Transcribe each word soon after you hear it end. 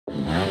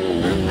Hi,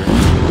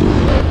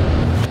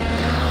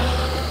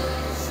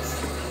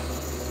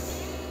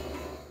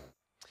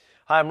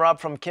 I'm Rob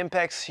from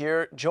Kimpex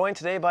here, joined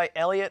today by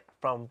Elliot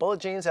from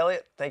Bullet Jeans.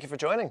 Elliot, thank you for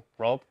joining.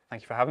 Rob,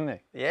 thank you for having me.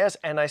 Yes,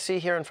 and I see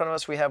here in front of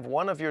us we have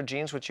one of your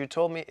jeans, which you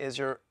told me is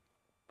your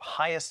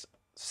highest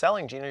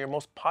selling jean or your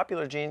most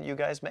popular jean you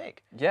guys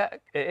make. Yeah,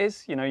 it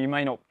is. You know, you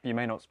may not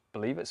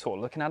believe it sort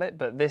of looking at it,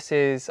 but this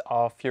is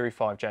our Fury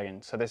 5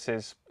 jegging. So this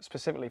is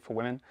specifically for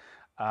women,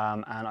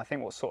 and I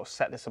think what sort of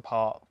set this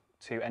apart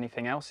to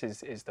anything else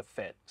is the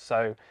fit.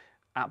 So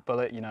at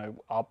Bullet, you know,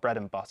 our bread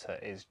and butter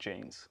is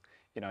jeans.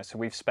 You know, so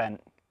we've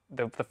spent,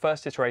 the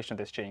first iteration of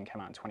this jean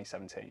came out in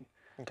 2017.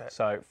 Okay.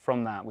 So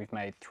from that, we've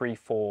made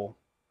 3-4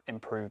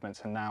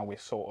 improvements, and now we're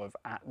sort of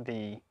at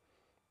the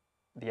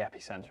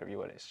epicenter, if you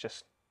would. It's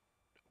just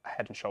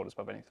head and shoulders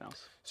above anything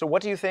else. So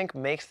what do you think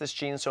makes this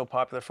jean so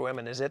popular for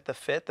women? Is it the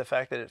fit, the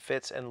fact that it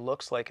fits and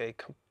looks like a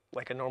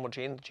normal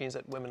jean, the jeans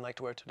that women like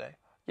to wear today?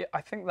 Yeah,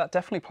 I think that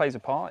definitely plays a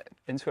part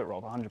into it,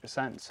 Rob,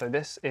 100%. So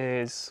this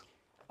is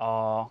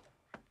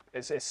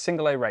it's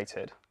single A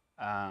rated,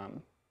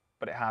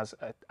 but it has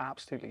an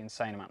absolutely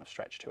insane amount of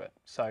stretch to it.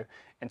 So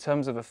in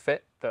terms of a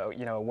fit that,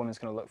 you know, a woman's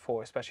going to look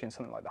for, especially in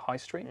something like the high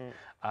street,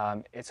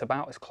 it's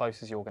about as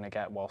close as you're going to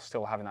get while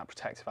still having that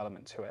protective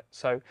element to it.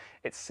 So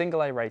it's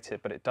single A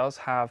rated, but it does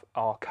have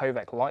our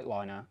Covert light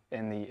liner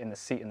in the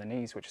seat and the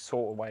knees, which is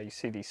sort of where you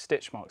see these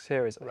stitch marks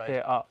here, is right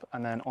here up,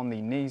 and then on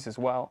the knees as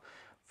well.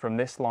 From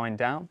this line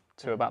down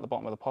to about the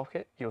bottom of the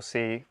pocket, you'll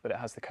see that it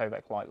has the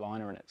Covert light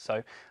liner in it.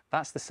 So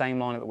that's the same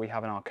liner that we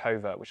have in our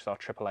Covert, which is our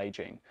AAA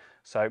jean.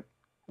 So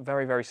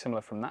very, very similar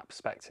from that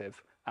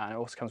perspective. And it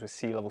also comes with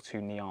C level 2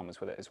 knee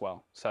armors with it as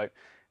well. So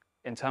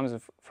in terms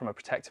of from a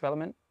protective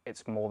element,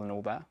 it's more than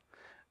all there.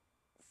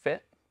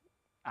 Fit,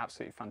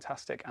 absolutely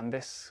fantastic. And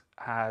this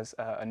has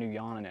a new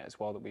yarn in it as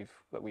well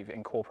that we've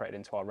incorporated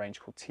into our range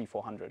called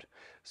T400.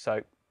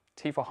 So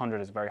T400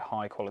 is a very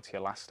high quality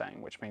elastane,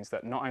 which means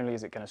that not only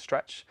is it going to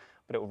stretch,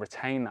 but it will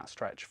retain that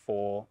stretch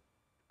for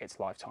its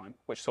lifetime,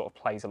 which sort of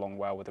plays along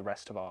well with the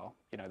rest of our,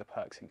 you know, the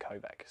perks in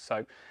Covert.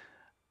 So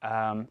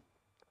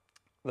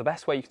the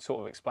best way you can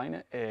sort of explain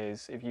it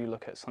is if you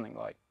look at something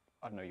like,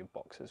 I don't know, your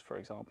boxers, for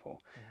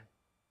example.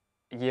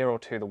 A year or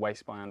two, the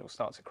waistband will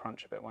start to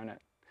crunch a bit, won't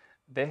it?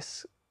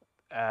 This,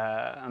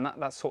 and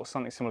that's sort of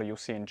something similar you'll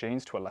see in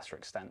jeans to a lesser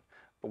extent.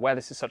 But where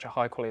this is such a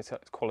high quality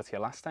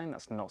elastane,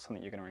 that's not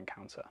something you're going to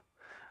encounter.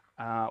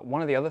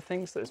 One of the other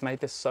things that has made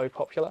this so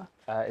popular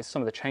is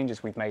some of the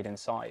changes we've made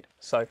inside.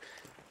 So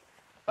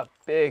a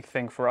big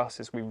thing for us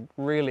is we've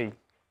really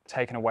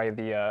taken away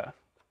the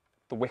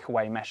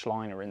wick-away mesh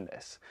liner in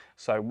this.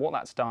 So what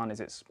that's done is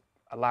it's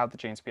allowed the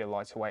jean to be a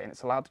lighter weight and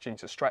it's allowed the jean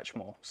to stretch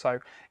more. So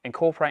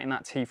incorporating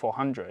that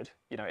T400,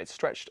 you know, it's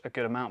stretched a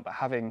good amount, but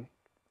having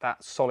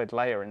that solid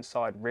layer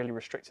inside really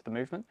restricted the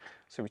movement.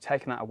 So we've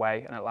taken that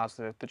away and it allows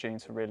the jean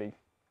to really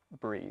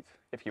breathe,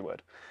 if you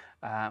would.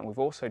 We've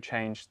also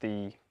changed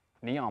the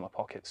knee armor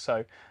pockets.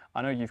 So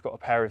I know you've got a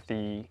pair of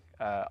the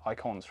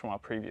icons from our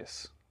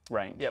previous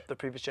range. Yep, the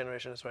previous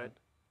generation is right.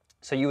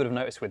 So you would have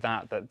noticed with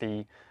that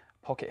the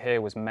pocket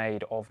here was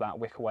made of that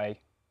wick-away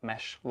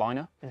mesh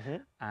liner,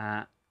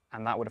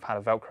 and that would have had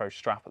a Velcro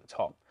strap at the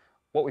top.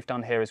 What we've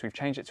done here is we've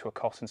changed it to a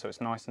cotton so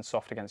it's nice and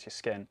soft against your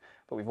skin,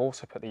 but we've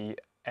also put the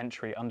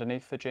entry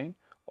underneath the jean,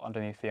 or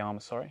underneath the armor,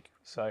 sorry.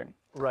 So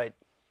right.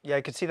 Yeah,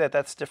 I could see that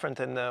that's different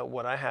than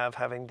what I have,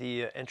 having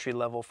the entry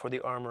level for the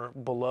armor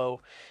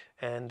below.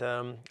 And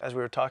as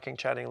we were chatting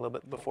a little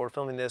bit before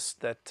filming this,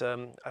 that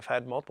I've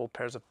had multiple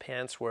pairs of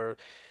pants where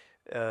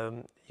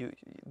the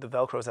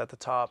Velcro is at the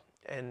top,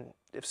 and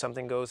if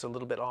something goes a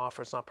little bit off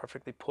or it's not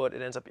perfectly put,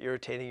 it ends up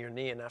irritating your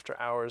knee, and after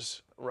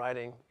hours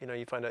riding, you know,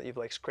 you find out you've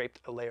like scraped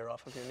a layer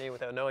off of your knee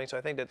without knowing. So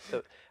I think that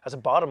as a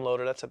bottom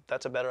loader,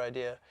 that's a better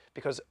idea,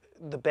 because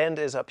the bend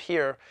is up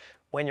here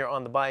when you're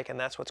on the bike, and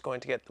that's what's going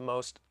to get the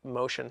most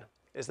motion,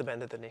 is the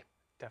bend at the knee.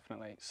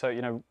 Definitely. So,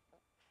 you know,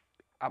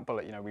 at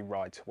Bullet, you know, we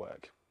ride to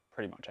work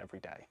pretty much every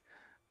day,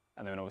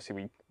 and then obviously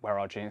we wear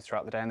our jeans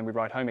throughout the day, and then we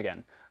ride home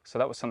again. So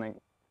that was something,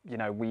 you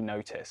know, we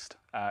noticed,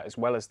 as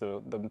well as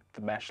the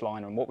mesh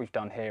liner. And what we've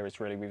done here is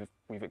really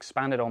we've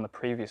expanded on the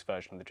previous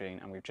version of the jean,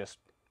 and we've just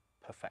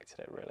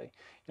perfected it, really.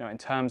 You know, in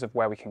terms of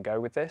where we can go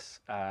with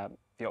this,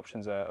 the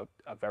options are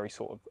very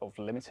sort of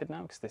limited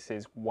now, because this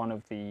is one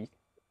of the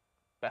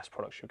best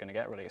products you're going to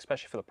get, really,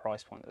 especially for the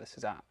price point that this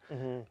is at.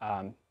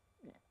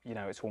 You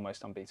know, it's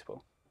almost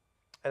unbeatable.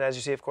 And as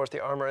you see, of course,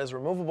 the armor is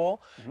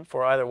removable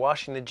for either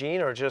washing the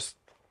jean or just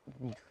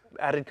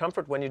added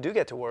comfort when you do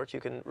get to work.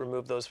 You can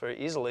remove those very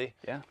easily.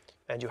 Yeah.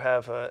 And you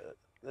have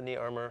the knee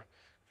armor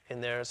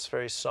in there. It's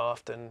very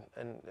soft, and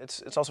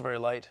it's also very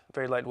light,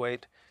 very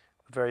lightweight,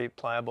 very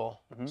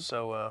pliable.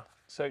 So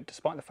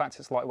despite the fact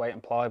it's lightweight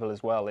and pliable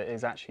as well, it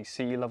is actually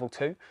CE level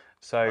 2.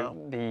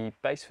 So the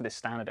base for this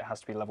standard, it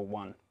has to be level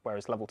 1,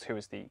 whereas level 2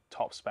 is the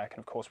top spec and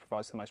of course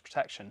provides the most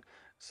protection.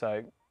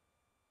 So,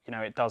 you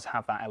know, it does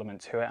have that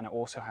element to it, and it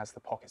also has the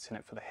pockets in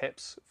it for the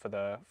hips, for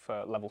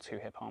level 2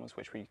 hip armors,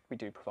 which we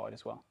do provide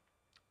as well.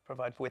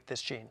 Provide with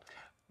this jean?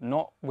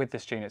 Not with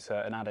this jean, it's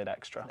an added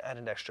extra.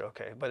 Added extra,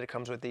 okay. But it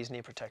comes with these knee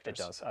It protectors.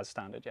 does, as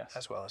standard, yes.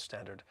 As well as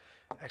standard.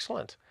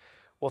 Excellent.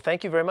 Well,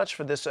 thank you very much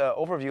for this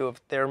overview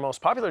of their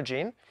most popular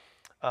jean.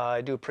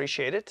 I do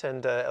appreciate it.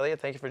 And Elliot,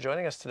 thank you for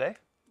joining us today.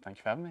 Thank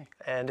you for having me.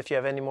 And if you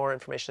have any more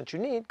information that you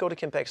need, go to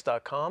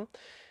kimpex.com.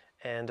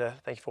 And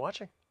thank you for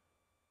watching.